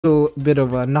little bit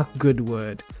of a not good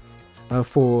word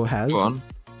for Has. Go on.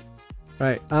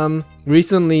 Right.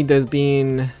 Recently there's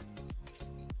been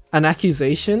an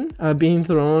accusation being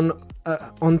thrown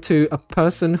onto a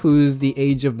person who's the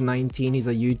age of 19. He's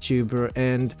a YouTuber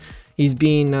and he's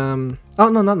been oh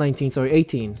no, not 19, sorry,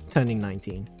 18, turning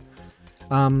 19.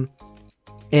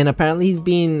 And apparently he's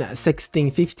been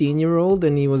sexting 15-year-old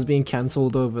and he was being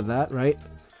cancelled over that, right?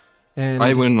 And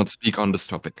I will not speak on this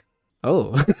topic.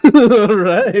 oh,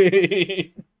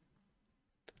 right.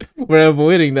 We're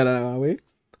avoiding that, are we?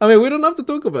 I mean, we don't have to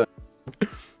talk about it.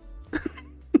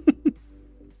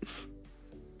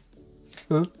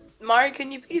 Huh? Mari,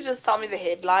 can you please just tell me the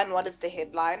headline? What is the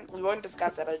headline? We won't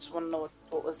discuss it. I just want to know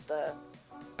what was the...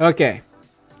 Okay.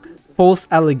 False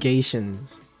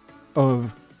allegations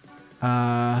of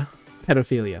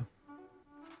pedophilia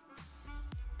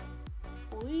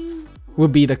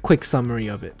would be the quick summary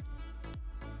of it.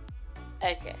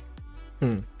 Okay.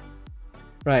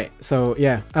 Right, so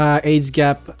yeah, age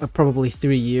gap probably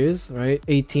 3 years, right?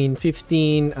 18,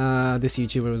 15, this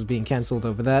YouTuber was being cancelled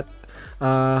over that.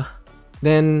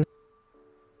 Then...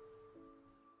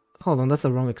 Hold on, that's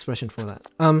the wrong expression for that.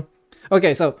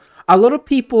 Okay, so a lot of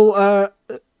people are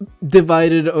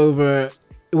divided over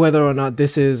whether or not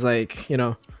this is like, you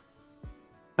know,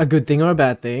 a good thing or a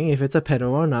bad thing, if it's a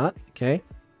pedo or not, okay?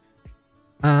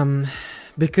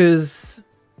 Because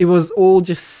it was all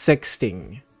just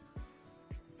sexting.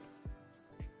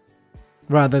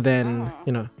 Rather than,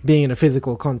 you know, being in a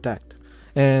physical contact.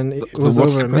 And it was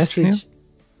over a message.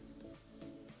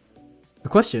 The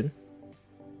question?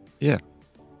 Yeah.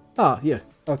 Oh, yeah.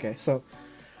 Okay, so...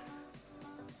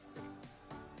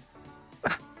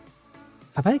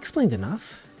 Have I explained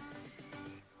enough?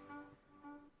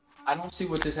 I don't see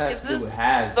what this has Is to do with this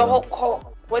Has. the though.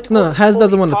 whole... No, Has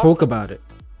doesn't want to talk about it.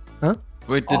 Huh?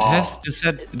 Wait, did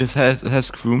this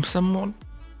has groomed someone?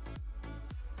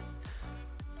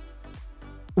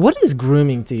 What is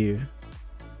grooming to you?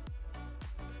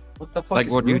 What the fuck Like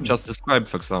is what you grooming? just described,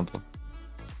 for example.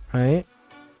 Right?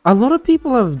 A lot of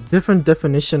people have different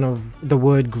definition of the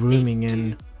word grooming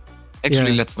and...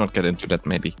 Actually, Yeah. let's not get into that,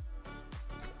 maybe.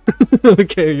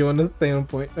 Okay, you want to stay on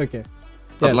point? Okay.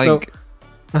 But Yeah, like,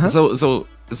 so...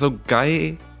 so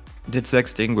guy did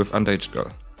sexting with underage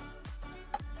girl.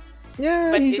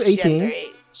 Yeah, But he's is she 18.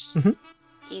 underage? Mhm.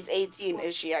 He's 18.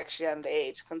 Is she actually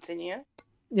underage? Continue.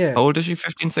 Yeah, How old is she?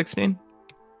 15, 16?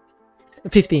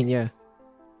 15, yeah.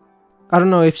 I don't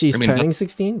know if she's I mean, turning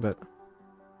 16, but...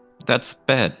 That's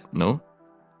bad, no?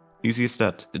 Easy as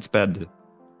that. It's bad.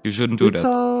 You shouldn't do It's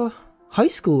that. high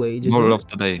school age, isn't Moral it? of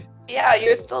the day. Yeah,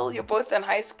 you're both in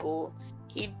high school.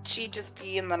 She'd just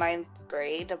be in the 9th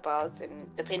grade about,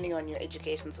 and depending on your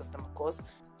education system, of course.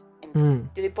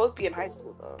 And did they both be in high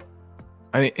school though?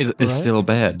 I mean, it's Right. still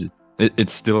bad.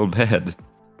 It's still bad.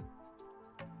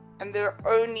 And they're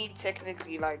only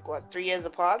technically like what, 3 years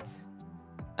apart?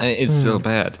 I mean, it's still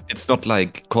bad. It's not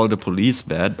like call the police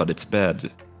bad, but it's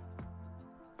bad.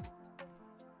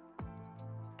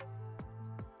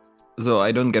 So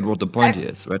I don't get what the point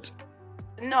is, right?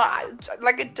 No,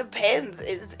 like it depends.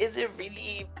 Is it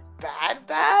really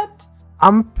bad?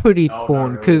 I'm pretty No, not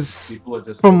torn, really. because People are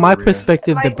just from my overreacting.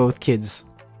 perspective, they're Like- both kids.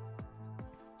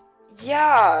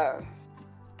 Yeah.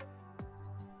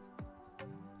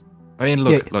 I mean,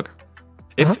 look, Yeah. look.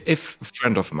 Uh-huh. If a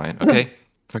friend of mine, okay,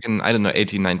 fucking, I don't know,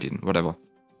 18, 19, whatever,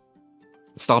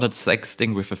 started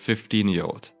sexting with a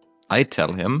 15-year-old, I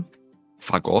tell him,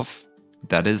 fuck off,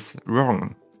 that is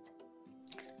wrong.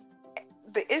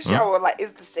 The issue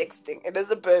is the sexting. It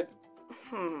is a bit,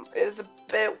 it is a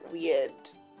bit weird.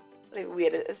 Like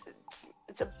weird.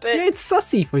 It's a bit. Yeah, it's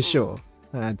sussy for sure,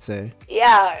 I'd say.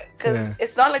 Yeah, because Yeah.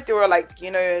 it's not like they were like,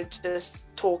 you know, just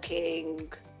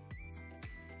talking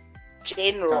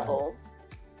general.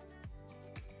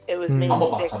 It was mainly I'm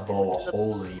about to sexting, blow which a is a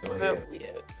hole in your bit head.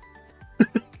 weird.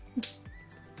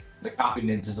 The copy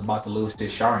ninja's about to lose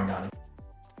his Sharingan.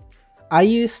 I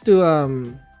used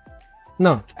to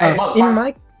no, Hey,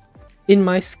 in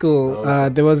my school, Oh.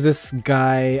 there was this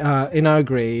guy in our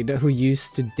grade who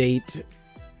used to date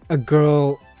a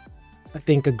girl, I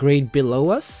think a grade below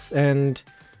us, and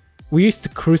we used to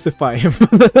crucify him.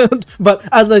 But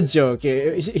as a joke,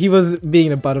 he was being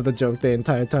the butt of the joke the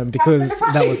entire time because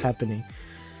that was happening,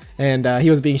 and he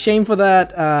was being shamed for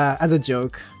that as a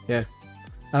joke. Yeah,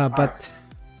 but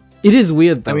it is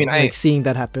weird though, I mean, like seeing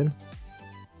that happen.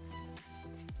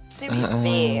 To be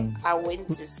fair, I went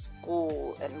to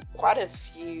school and quite a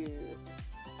few.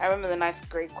 I remember the 9th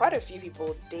grade. Quite a few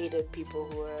people dated people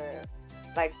who were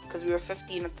like, because we were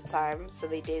 15 at the time, so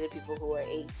they dated people who were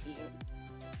 18.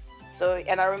 So,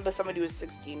 and I remember somebody who was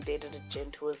 16 dated a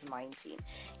gent who was 19.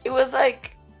 It was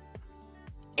like,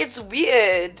 it's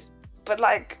weird, but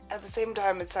like at the same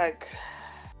time, it's like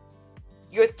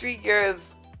you're 3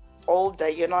 years older.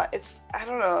 You're not. It's I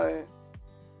don't know.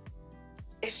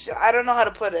 I don't know how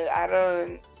to put it. I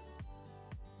don't.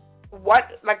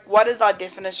 What is our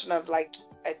definition of like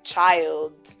a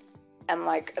child and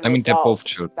like an I mean, they're adult? both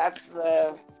children. That's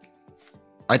the.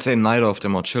 I'd say neither of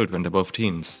them are children. They're both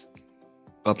teens,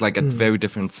 but like at very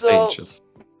different So- stages.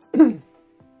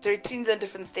 13s in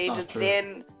different stages. true.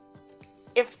 Then,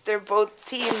 if they're both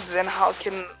teens, then how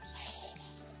can?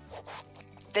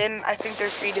 Then I think they're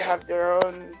free to have their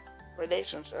own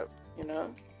relationship. You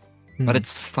know. But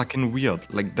it's fucking weird.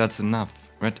 Like that's enough,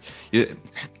 right?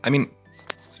 I mean,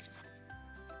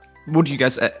 would you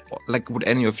guys would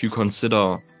any of you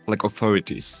consider like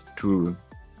authorities to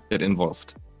get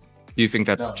involved? Do you think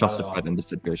that's No, not at justified all. in this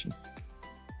situation?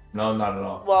 No, not at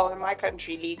all. Well, in my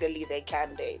country, legally they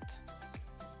can date.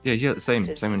 Yeah, same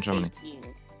 'cause in he's Germany.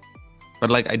 18. But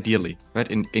like ideally, right?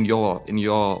 In your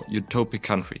utopic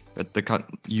country, that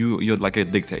you're like a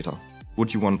dictator.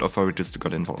 Would you want authorities to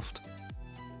get involved?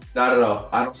 Not at all.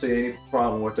 I don't see any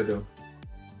problem what to do.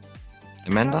 I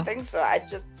Amanda? don't think so. I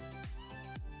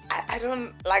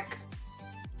don't like.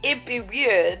 It'd be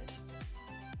weird.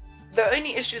 The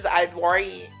only issues I'd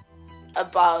worry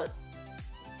about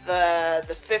the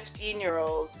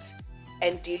 15-year-old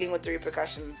and dealing with the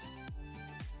repercussions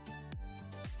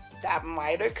that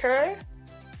might occur.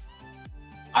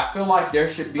 I feel like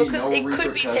there should be Because no it could be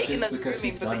repercussions taken as because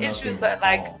grooming, he's but the done issue is nothing that,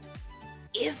 like, wrong.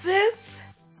 Is it?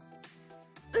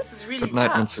 This is really Good night,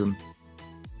 tough. Monsoon.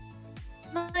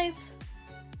 Night.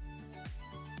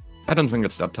 I don't think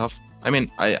it's that tough. I mean,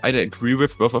 I agree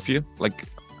with both of you. Like,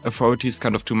 authority is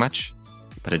kind of too much,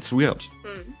 but it's weird,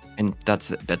 Hmm. and that's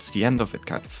the end of it,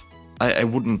 kind of. I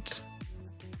wouldn't.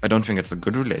 I don't think it's a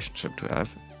good relationship to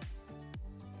have,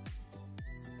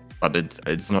 but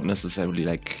it's not necessarily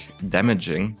like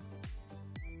damaging.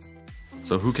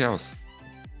 So who cares?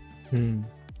 Hmm.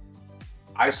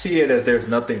 I see it as there's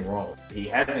nothing wrong. He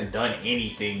hasn't done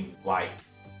anything like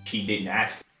she didn't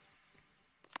ask.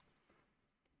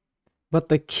 But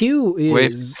the Q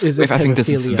is a I think this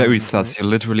is pedophilia, very right? sus. You're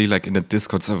literally like in a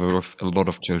Discord server with a lot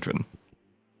of children.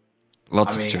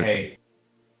 Lots I mean, of children. hey,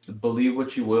 believe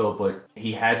what you will, but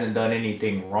he hasn't done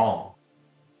anything wrong.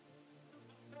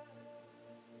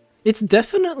 It's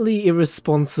definitely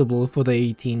irresponsible for the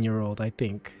 18-year-old, I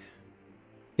think.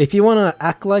 If you want to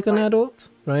act like an Right. adult,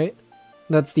 right?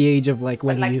 That's the age of like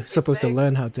when like, you're is supposed to there-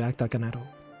 learn how to act like an adult.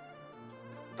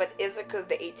 But is it because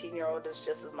the 18-year-old is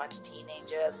just as much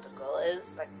teenager as the girl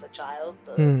is, like the child,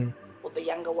 or the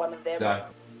younger one of them?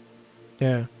 That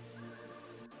Yeah.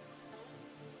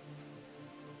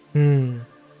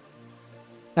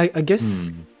 I guess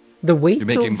the weight You're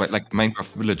making of... like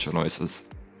Minecraft villager noises.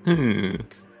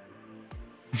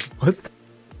 What?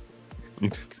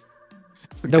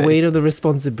 It's The okay. weight of the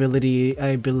responsibility,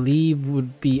 I believe,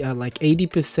 would be like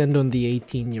 80% on the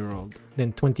 18-year-old,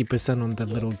 then 20% on the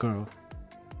little Yes. girl.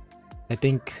 I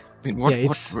think I mean, what, yeah,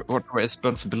 it's- what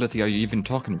responsibility are you even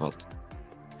talking about?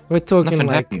 we're talking Nothing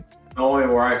like happened. knowing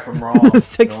right from wrong.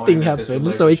 Sexting knowing that this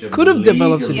happened, so it relationship could have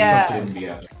developed into legally something. shouldn't be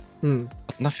happening. Hmm.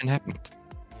 But nothing happened.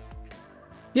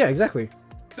 Yeah, exactly.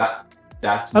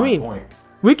 That's I my mean- point.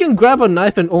 We can grab a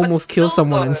knife and almost kill still,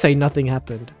 someone and though- say nothing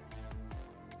happened.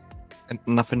 And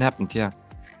nothing happened, yeah.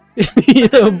 Yeah,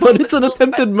 No, but it's an still the fact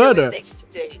attempted that they were murder.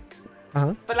 sexting.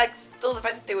 Uh-huh. But like, still the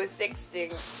fact that they were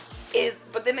sexting is.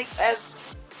 But then, like, as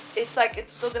it's like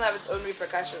it's still gonna have its own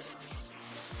repercussions.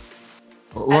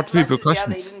 What as much as, yeah, they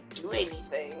repercussions? didn't do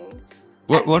anything.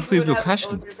 What I think it would have its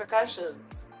own repercussions?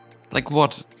 repercussions. Like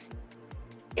what?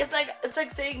 It's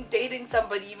like saying dating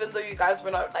somebody even though you guys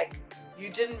were not like you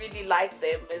didn't really like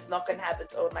them is not gonna have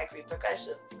its own like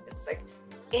repercussions. It's like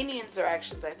any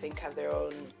interactions I think have their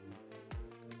own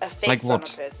effects Like on a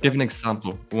what? person. Give an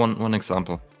example. One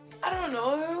example. I don't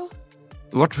know.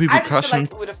 What I just feel repercussions?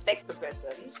 like it would affect the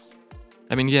person.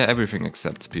 I mean, yeah, everything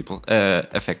affects people. Yeah,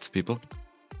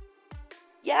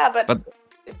 but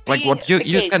Like what you're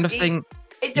okay, kind of being- saying.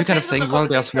 it You're kind of depends on saying, the well,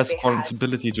 there's conversation that they had.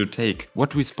 responsibility to take.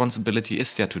 What responsibility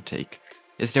is there to take?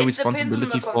 Is there It depends on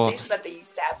responsibility the for? conversation that they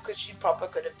used to have because she proper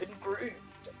could have been groomed.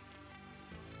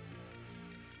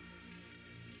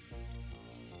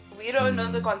 We don't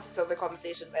know the context of the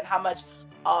conversations and how much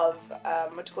of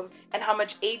and how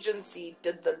much agency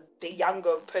did the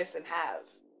younger person have.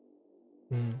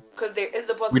 Because there is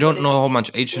a possibility. We don't know how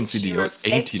much when agency she the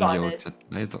reflects on 18-year-old it, had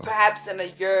either. perhaps in a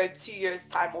year, 2 years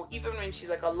time, or even when she's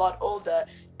like a lot older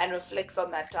and reflects on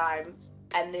that time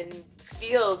and then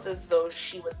feels as though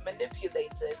she was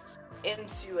manipulated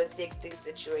into a sexting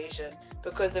situation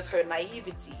because of her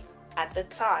naivety at the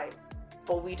time.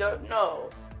 But we don't know.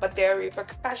 but there are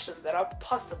repercussions that are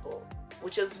possible,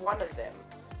 which is one of them.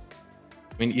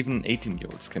 I mean, even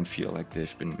 18-year-olds can feel like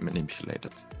they've been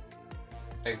manipulated.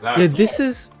 Exactly. Yeah,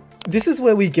 this is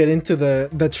where we get into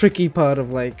the tricky part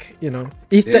of, like, you know,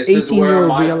 if This the is where 18-year-old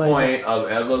my realizes point of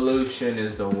evolution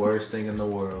is the worst thing in the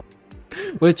world.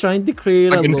 we're trying to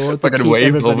create a law to Fucking keep wave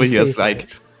everybody over here is safe, like,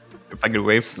 right? fucking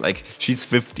waves like, she's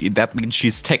 50. That means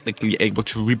she's technically able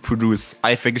to reproduce.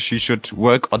 I think she should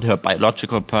work on her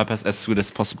biological purpose as soon as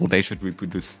possible. They should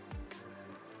reproduce.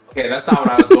 Okay, that's not what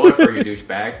I was going for, you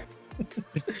douchebag.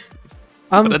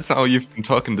 But that's how you've been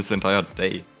talking this entire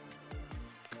day.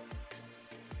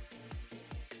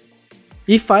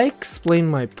 If I explain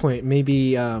my point,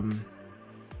 maybe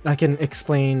I can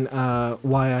explain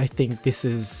why I think this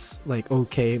is, like,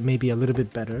 okay, maybe a little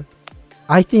bit better.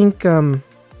 I think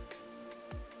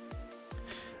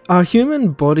our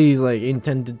human body is, like,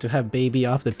 intended to have baby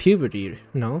after puberty,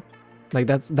 no? Like,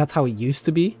 that's how it used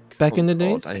to be back in the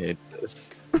days. God, I hate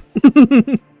this.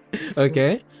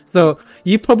 Okay, so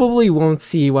you probably won't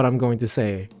see what I'm going to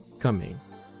say coming.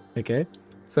 Okay,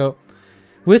 so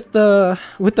with the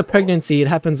pregnancy, it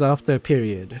happens after a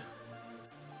period,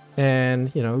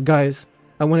 and you know, guys.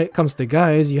 And when it comes to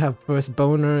guys, you have first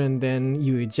boner, and then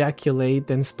you ejaculate,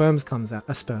 then sperm comes out,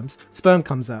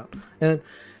 and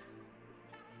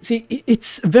see,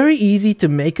 it's very easy to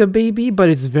make a baby, but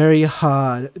it's very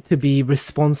hard to be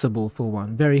responsible for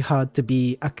one. Very hard to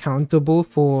be accountable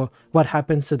for what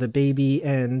happens to the baby,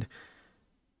 and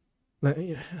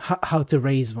how to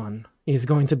raise one is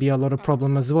going to be a lot of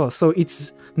problem as well. So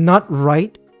it's not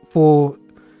right for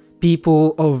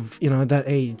people of, you know, that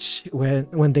age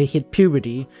when they hit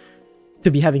puberty to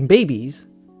be having babies,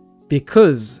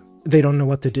 because they don't know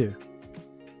what to do.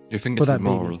 You think for it's that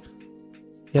immoral? baby.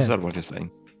 Yeah. Is that what you're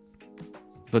saying?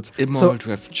 So it's immoral to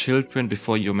have children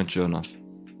before you're mature enough.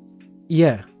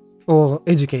 Yeah, or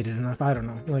educated enough. I don't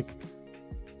know, like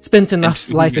spent enough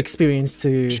who life gets- experience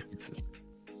to. Jesus.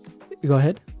 Go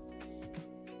ahead.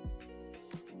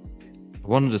 I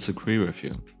want to disagree with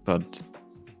you, but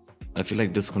I feel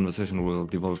like this conversation will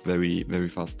devolve very, very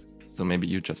fast. So maybe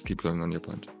you just keep going on your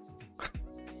point.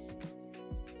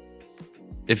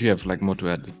 If you have like more to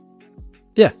add.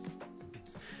 Yeah.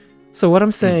 So what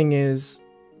I'm saying is,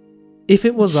 if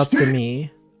it was up to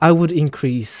me, I would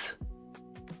increase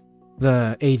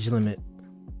the age limit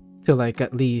to, like,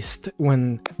 at least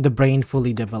when the brain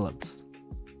fully develops.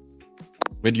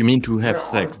 Wait, you mean to have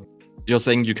sex? You're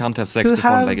saying you can't have sex To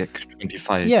before have- like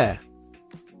 25? Yeah.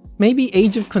 Maybe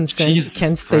age of consent Jesus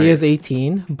can stay as Christ.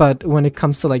 18, but when it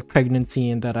comes to, like, pregnancy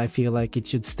and that, I feel like it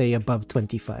should stay above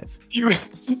 25.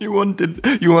 You want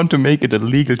to make it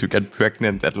illegal to get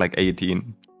pregnant at like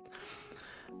 18?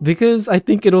 Because I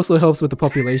think it also helps with the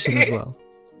population as well.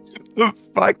 The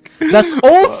fuck? That's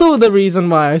also the reason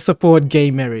why I support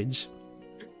gay marriage.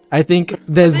 I think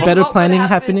there's then better what would planning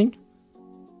happen- happening.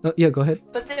 Yeah, go ahead.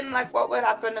 But then, like, what would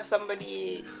happen if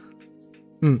somebody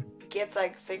Hmm. gets,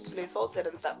 like, sexually assaulted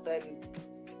and stuff? Then,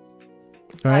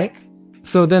 Right? like,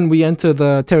 So then we enter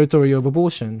the territory of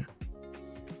abortion.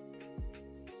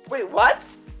 wait, what?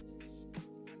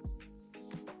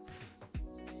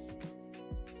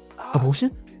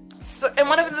 Abortion? So, and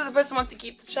what happens if the person wants to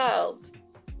keep the child?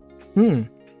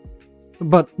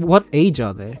 But what age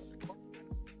are they?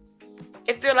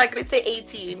 If they're, like, let's say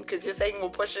 18, because you're saying we're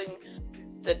pushing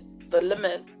the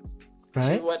limit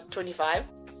Right? to what,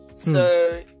 25?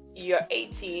 So you're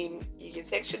 18, you get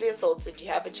sexually assaulted, you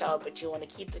have a child, but you want to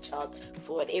keep the child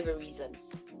for whatever reason.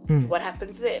 What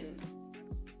happens then?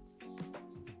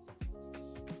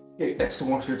 Hey, that's the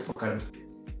one the fuck out of me.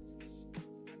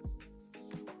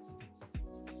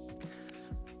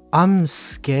 I'm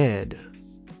scared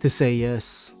to say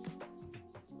yes.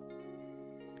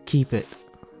 Keep it.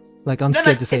 Like, I'm No, scared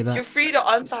like, to say you're that. free to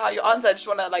answer how you answer. I just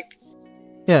want to, like,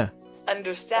 Yeah.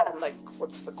 understand, like,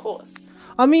 what's the course.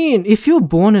 I mean, if you're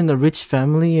born in a rich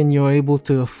family and you're able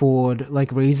to afford,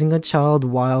 like, raising a child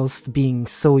whilst being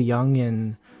so young,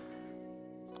 and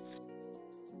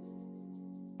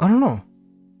I don't know.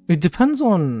 It depends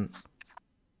on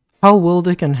how well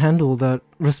they can handle that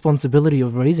responsibility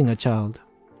of raising a child.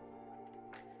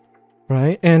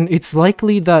 Right? And it's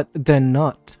likely that they're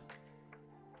not.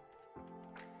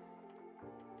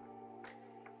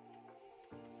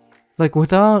 Like,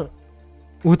 without,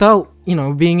 you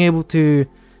know, being able to...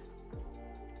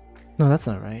 No, that's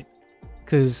not right.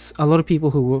 Because a lot of people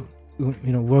who, you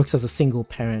know, works as a single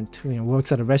parent, you know,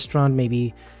 works at a restaurant,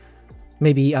 maybe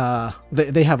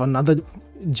they have another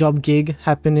job gig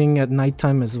happening at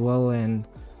nighttime as well, and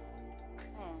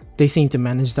they seem to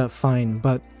manage that fine.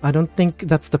 But I don't think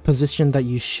that's the position that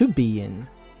you should be in.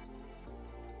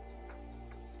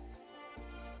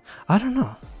 I don't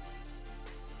know.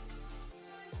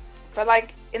 But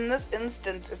like in this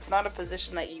instance, it's not a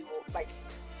position that you like.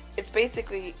 It's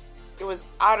basically it was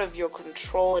out of your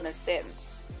control in a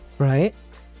sense. Right?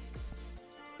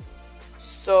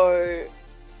 So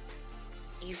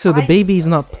you So the find baby is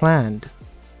yourself not there. planned.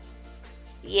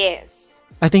 Yes.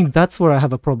 I think that's where I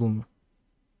have a problem.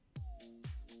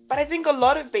 But I think a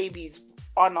lot of babies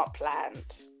are not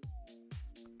planned.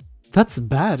 That's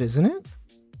bad, isn't it?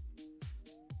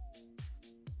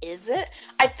 Is it?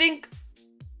 I think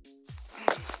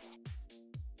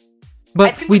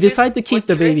But think we what you're- decide to keep what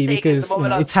the you're baby saying is because the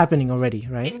moment it's happening already,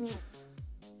 right?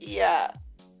 yeah.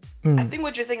 Hmm. I think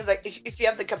what you're saying is like if you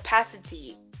have the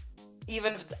capacity,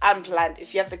 even if it's unplanned,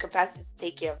 if you have the capacity to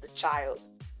take care of the child,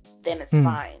 then it's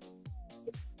fine.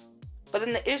 But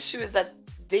then the issue is that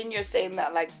then you're saying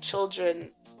that like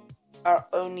children are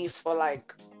only for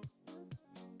like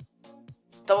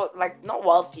though like not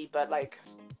wealthy but like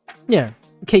Yeah,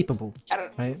 capable, I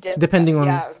don't right? de- Depending on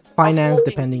yeah, finance, affording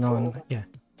depending people. on yeah.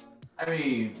 I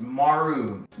mean,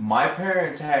 Maru, my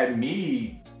parents had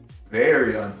me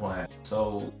very unplanned.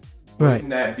 So Right.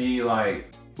 wouldn't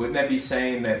that be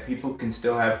saying that people can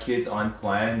still have kids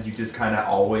unplanned? You just kind of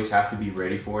always have to be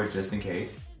ready for it just in case?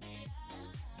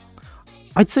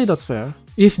 I'd say that's fair.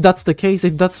 If that's the case,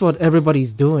 if that's what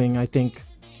everybody's doing, I think,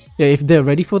 yeah, if they're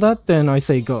ready for that, then I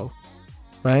say go,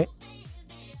 right?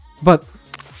 But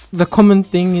the common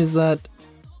thing is that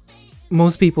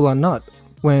most people are not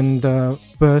when the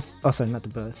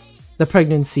the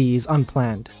pregnancy is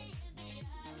unplanned.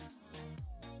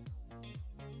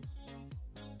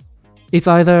 It's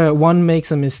either one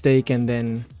makes a mistake and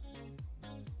then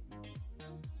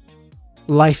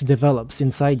life develops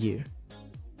inside you.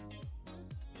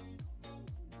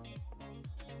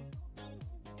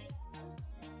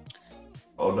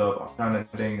 Hold up, I'm trying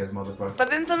to think this motherfucker. But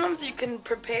then sometimes you can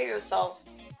prepare yourself.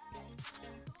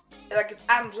 Like it's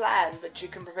unplanned, but you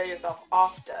can prepare yourself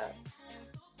after.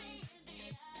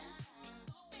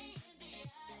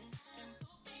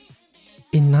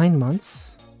 In 9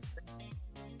 months?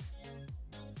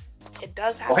 It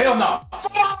does Oh, happen. hell no!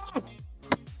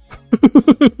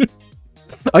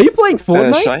 Are you playing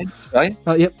Fortnite? Shy?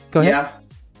 Yep, go ahead. Yeah.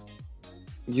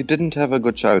 You didn't have a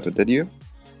good childhood, did you?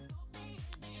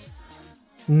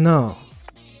 No.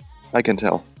 I can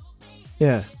tell.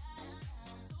 Yeah.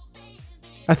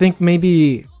 I think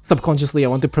maybe subconsciously I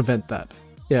want to prevent that.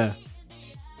 Yeah.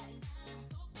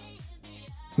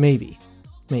 Maybe.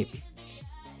 Maybe.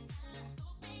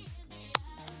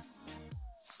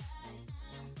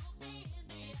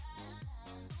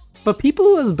 But people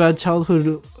who has bad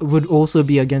childhood would also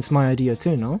be against my idea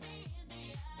too, no?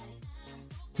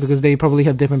 Because they probably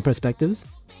have different perspectives.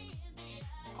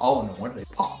 Oh, no wonder they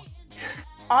pop.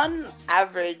 On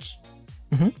average,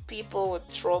 Mhm. people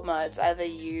with trauma, it's either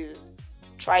you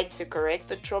try to correct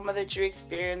the trauma that you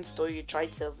experienced or you try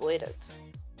to avoid it.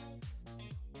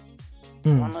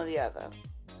 One or the other.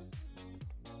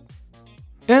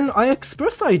 And I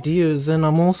express ideas and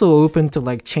I'm also open to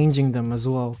like changing them as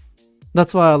well.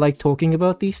 That's why I like talking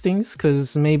about these things,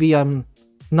 because maybe I'm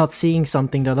not seeing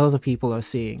something that other people are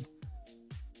seeing.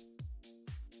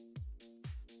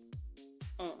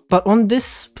 But on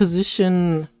this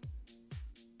position,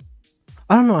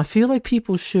 I don't know, I feel like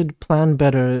people should plan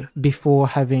better before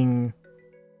having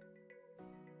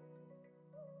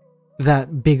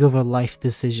that big of a life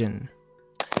decision.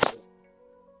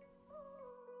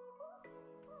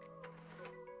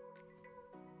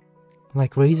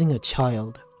 Like raising a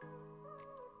child.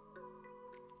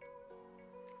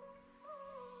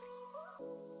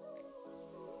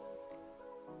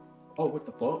 Oh, what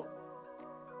the fuck?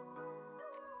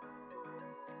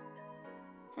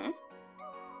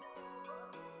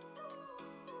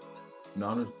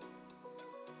 No,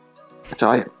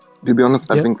 Shy, to be honest,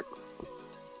 Yeah. I think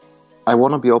I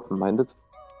want to be open-minded.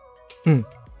 Hmm.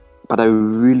 But I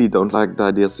really don't like the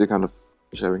ideas you're kind of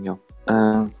sharing here.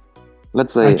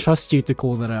 Let's I say, trust you to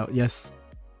call that out, yes.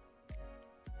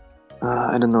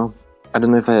 I don't know. I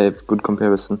don't know if I have good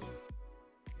comparison.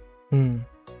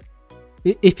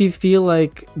 If you feel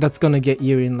like that's gonna get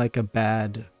you in like a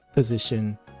bad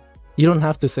position, you don't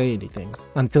have to say anything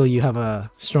until you have a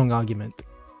strong argument.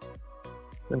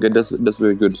 Okay, that's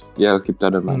very good. Yeah, I'll keep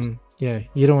that in mind. Yeah,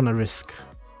 you don't want to risk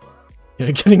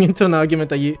getting into an argument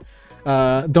that you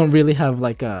don't really have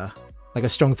like a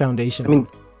strong foundation. I mean,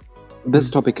 this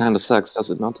topic kind of sucks, does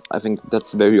it not? I think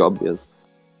that's very obvious.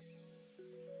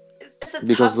 It's a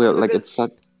Because tough we're one like, because it's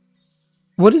such...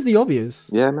 What is the obvious?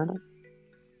 Yeah, man.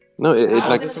 No,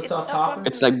 it's a tough one.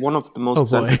 it's like one of the most Oh, boy.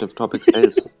 sensitive topics there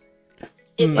is.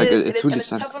 It Like, is, it's it is, really and it's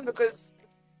sad. tough one because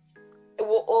it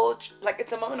will all like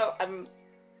it's a moment of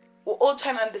we're all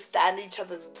trying to understand each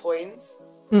other's points.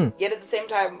 Mm. Yet at the same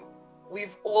time,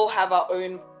 we've all have our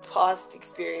own past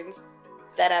experience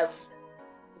that have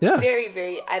Yeah. very,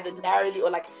 very either narrowly or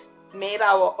like made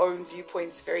our own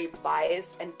viewpoints very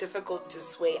biased and difficult to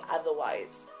sway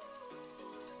otherwise.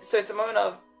 So it's a moment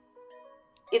of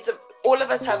all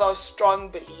of us have our strong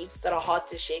beliefs that are hard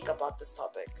to shake about this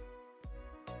topic.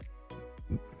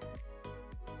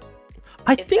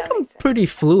 I If think that I'm makes sense. pretty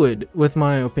fluid with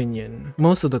my opinion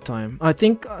most of the time. I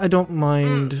think I don't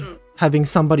mind having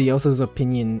somebody else's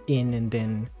opinion in and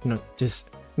then,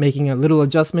 just making a little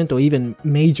adjustment or even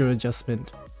major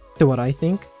adjustment to what I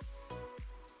think.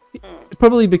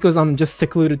 Probably because I'm just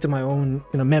secluded to my own,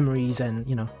 memories and,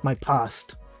 my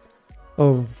past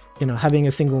of, having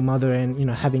a single mother and,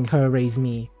 having her raise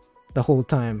me the whole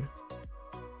time.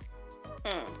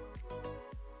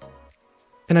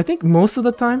 And I think most of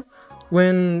the time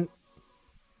when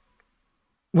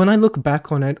I look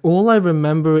back on it, all I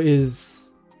remember is...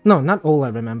 No, not all I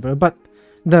remember, but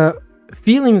the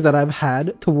feelings that I've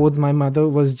had towards my mother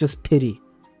was just pity.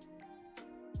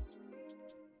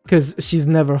 Because she's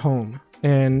never home.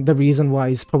 And the reason why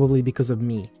is probably because of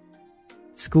me.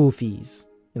 School fees,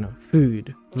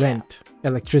 food, rent,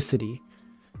 electricity.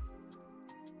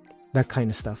 That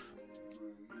kind of stuff.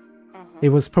 It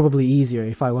was probably easier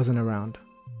if I wasn't around.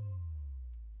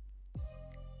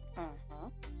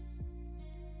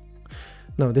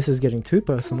 No, this is getting too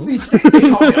personal. It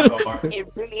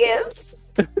really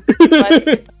is. But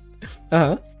it's,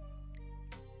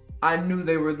 I knew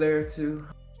they were there too.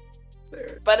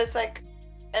 There. but it's like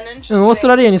an オー interesting スト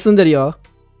ラリアに住んでるよ。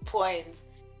 point,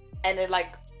 and it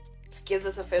like gives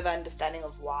us a further understanding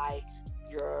of why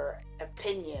your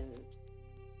opinion,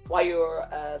 why your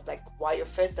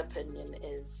first opinion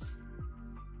is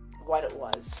what it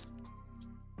was.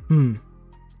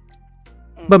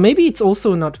 But maybe it's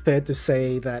also not fair to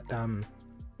say that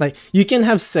like you can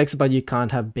have sex but you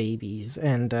can't have babies,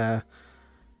 and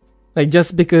like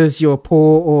just because you're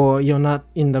poor or you're not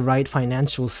in the right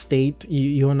financial state,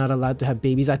 you're not allowed to have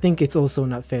babies. I think it's also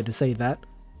not fair to say that.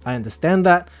 I understand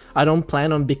that. I don't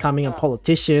plan on becoming a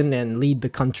politician and lead the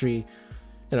country,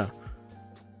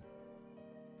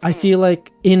 I feel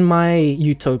like in my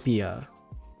utopia,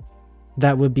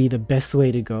 that would be the best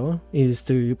way to go, is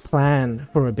to plan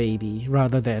for a baby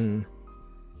rather than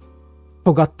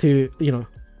forgot to,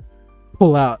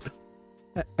 pull out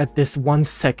at this 1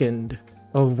 second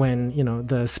of when,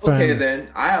 the sperm Okay, then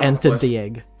I have entered a the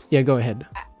question. egg. Yeah, go ahead.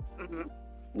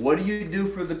 What do you do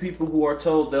for the people who are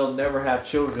told they'll never have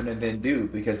children and then do?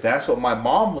 Because that's what my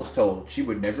mom was told. She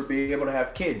would never be able to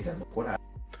have kids. And look what happened.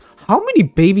 How many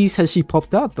babies has she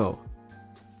popped out though?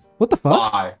 What the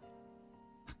fuck? 5.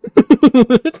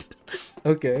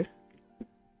 Okay.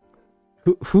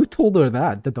 Who told her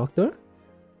that? The doctor?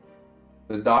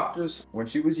 The doctors, when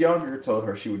she was younger, told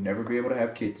her she would never be able to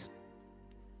have kids.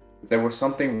 There was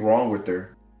something wrong with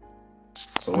her.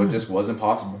 So it just wasn't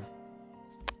possible.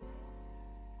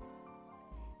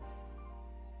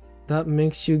 That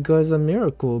makes you guys a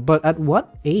miracle. But at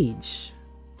what age?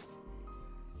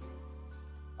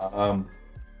 I'm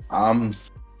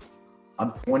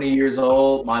 20 years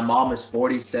old. My mom is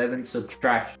 47.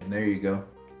 Subtraction. There you go.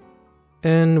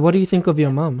 And what do you think of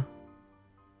your mom?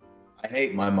 I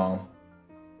hate my mom.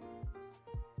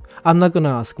 I'm not gonna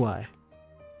ask why.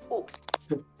 Oh.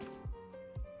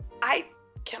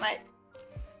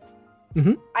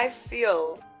 Mhm. I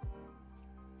feel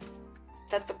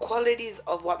that the qualities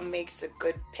of what makes a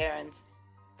good parent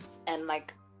and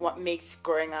like what makes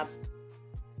growing up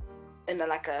in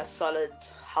a solid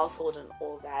household and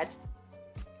all that,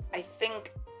 I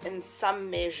think in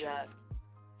some measure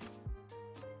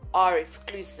are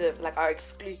exclusive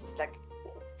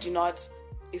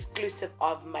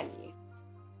of money.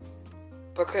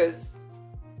 Because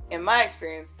in my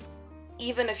experience,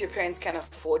 even if your parents can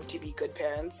afford to be good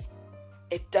parents,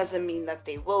 it doesn't mean that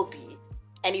they will be.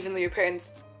 And even though your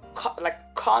parents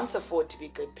can't afford to be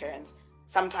good parents,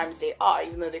 sometimes they are,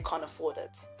 even though they can't afford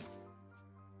it.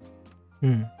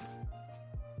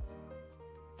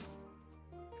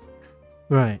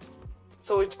 Right.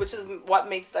 So which is what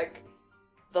makes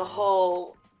the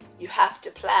whole you have to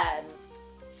plan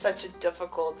such a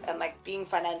difficult, and being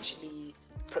financially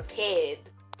prepared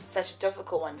such a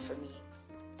difficult one for me.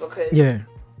 Because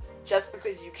just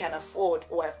because you can afford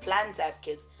or have plans to have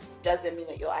kids doesn't mean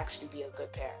that you'll actually be a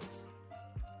good parent.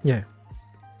 Yeah.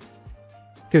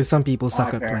 Because some people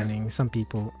suck My at parents. planning. Some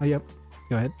people... Oh, yep.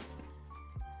 Go ahead.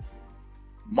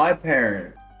 My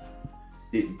parent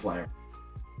didn't plan.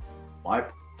 My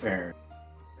parent.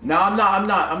 No, I'm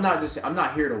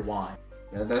not here to whine.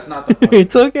 That's not the point.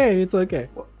 It's okay. It's okay.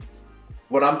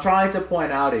 what I'm trying to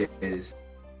point out is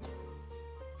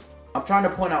I'm trying to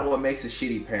point out what makes a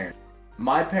shitty parent.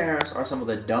 My parents are some of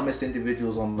the dumbest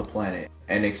individuals on the planet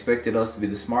and expected us to be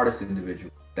the smartest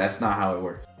individuals. That's not how it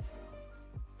works.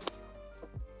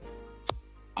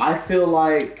 I feel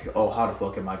like, oh, how the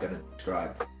fuck am I gonna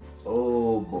describe it?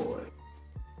 Oh boy.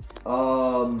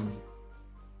 I'm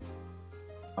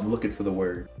looking for the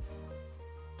word.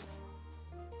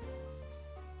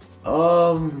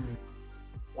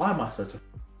 Why am I such a...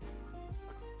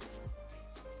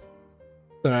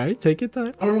 Alright, take your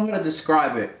time. I don't know how to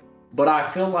describe it, but I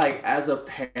feel like as a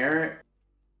parent,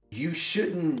 you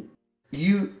shouldn't...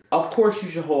 Of course, you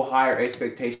should hold higher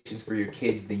expectations for your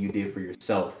kids than you did for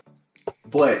yourself.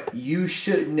 But you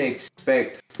shouldn't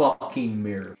expect fucking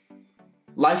miracles.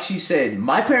 Like she said,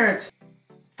 my parents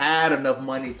had enough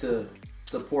money to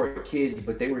support kids,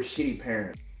 but they were shitty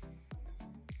parents.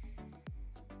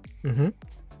 Mm-hmm.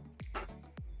 I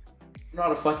don't know how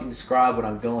to fucking describe what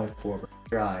I'm going for, but I'm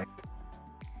trying.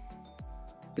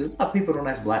 There's a lot of people don't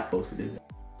ask black folks to do that.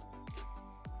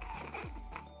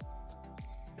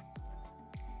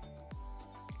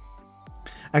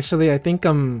 Actually, I think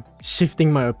I'm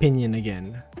shifting my opinion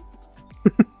again.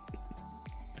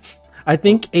 I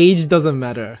think age doesn't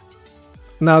matter.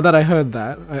 Now that I heard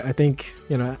that, I think,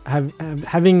 you know,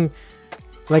 having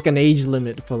like an age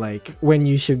limit for like when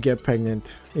you should get pregnant,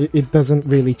 it doesn't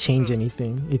really change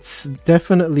anything. It's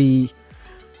definitely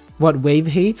what Wave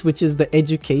hates, which is the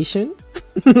education.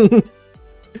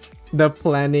 The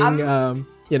planning,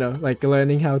 you know, like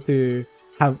learning how to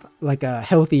have like a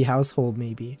healthy household,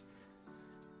 maybe.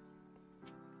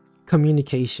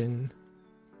 Communication.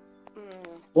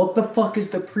 What the fuck is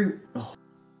the pre... Oh.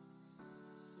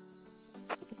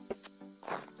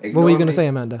 What were you gonna say,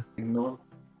 Amanda? Ignore.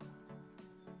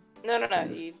 No.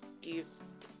 You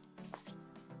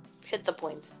hit the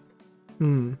point.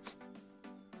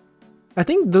 I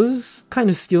think those kind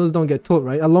of skills don't get taught,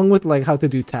 right? Along with like how to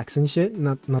do tax and shit.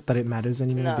 Not that it matters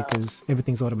anymore because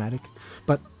everything's automatic.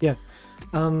 But yeah.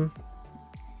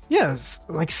 Yes,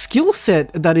 like skill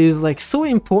set that is like so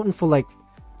important for like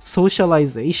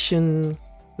socialization.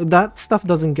 That stuff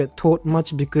doesn't get taught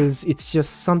much because it's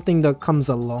just something that comes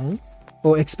along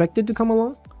or expected to come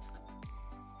along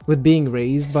with being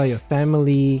raised by your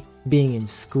family, being in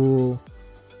school.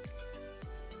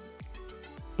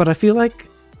 But I feel like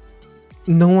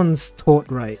no one's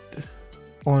taught right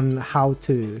on how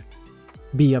to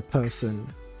be a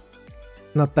person.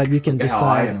 Not that you can decide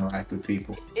how I interact with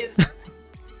people.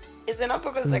 Is it not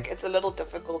because like it's a little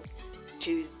difficult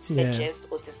to suggest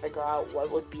or to figure out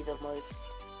what would be the most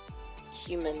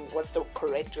human, what's the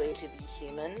correct way to be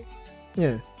human?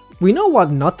 Yeah. We know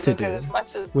what not to do as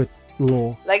much as, with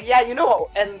law. Like, yeah, you know,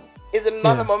 and is it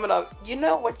not a moment of, you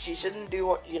know what you shouldn't do,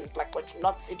 what you like, what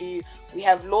not to do? We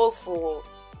have laws for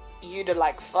you to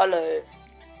like follow,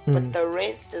 but the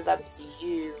rest is up to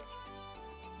you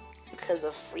because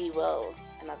of free will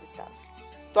and other stuff.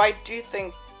 So I do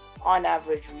think on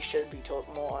average we should be taught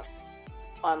more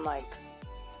on like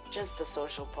just the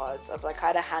social parts of like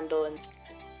how to handle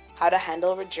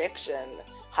rejection,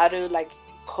 how to like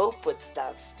cope with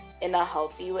stuff in a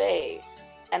healthy way,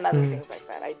 and other things like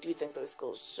that. I do think those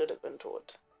skills should have been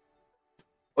taught.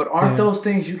 But aren't those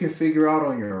things you can figure out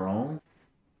on your own?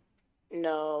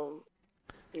 No.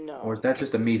 Or is that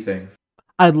just a me thing?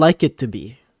 I'd like it to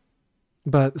be,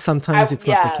 but sometimes it's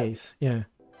not the case. Yeah.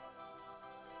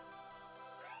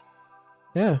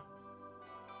 Yeah,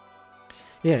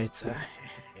 it's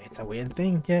a weird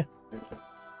thing. Yeah.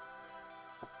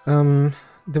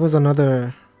 There was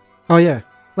another. Oh yeah,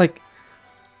 like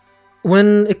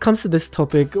when it comes to this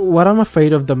topic, what I'm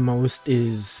afraid of the most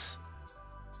is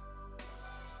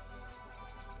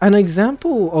an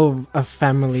example of a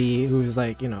family who's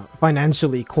like, you know,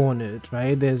 financially cornered,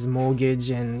 right? There's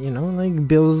mortgage and, you know, like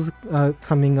bills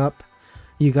coming up.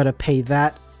 You gotta pay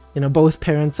that. You know, both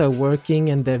parents are working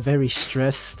and they're very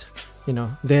stressed. You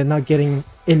know, they're not getting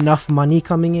enough money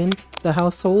coming in the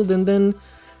household, and then,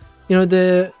 you know,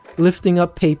 they're lifting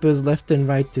up papers left and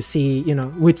right to see, you know,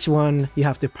 which one you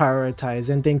have to prioritize,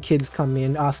 and then kids come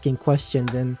in asking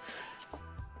questions and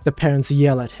the parents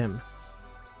yell at him.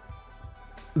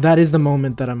 That is the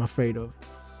moment that I'm afraid of.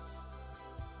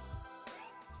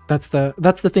 That's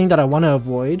the thing that I want to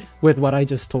avoid with what I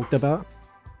just talked about.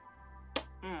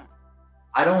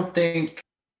 I don't think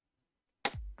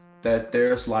that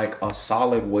there's like a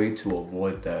solid way to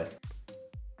avoid that.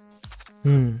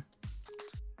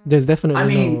 There's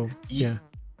definitely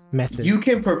method. You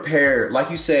can prepare,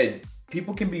 like you said,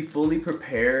 people can be fully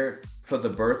prepared for the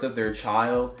birth of their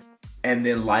child, and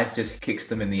then life just kicks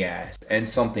them in the ass and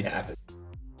something happens.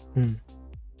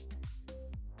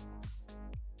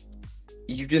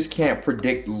 you just can't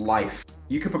predict life.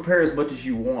 You can prepare as much as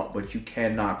you want, but you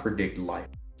cannot predict life.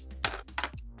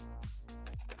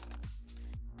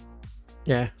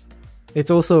 Yeah.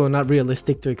 It's also not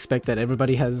realistic to expect that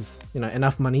everybody has, you know,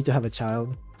 enough money to have a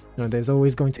child. You know, there's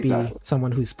always going to be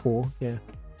someone who's poor. Yeah.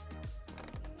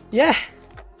 Yeah.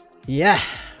 Yeah.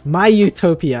 My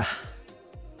utopia.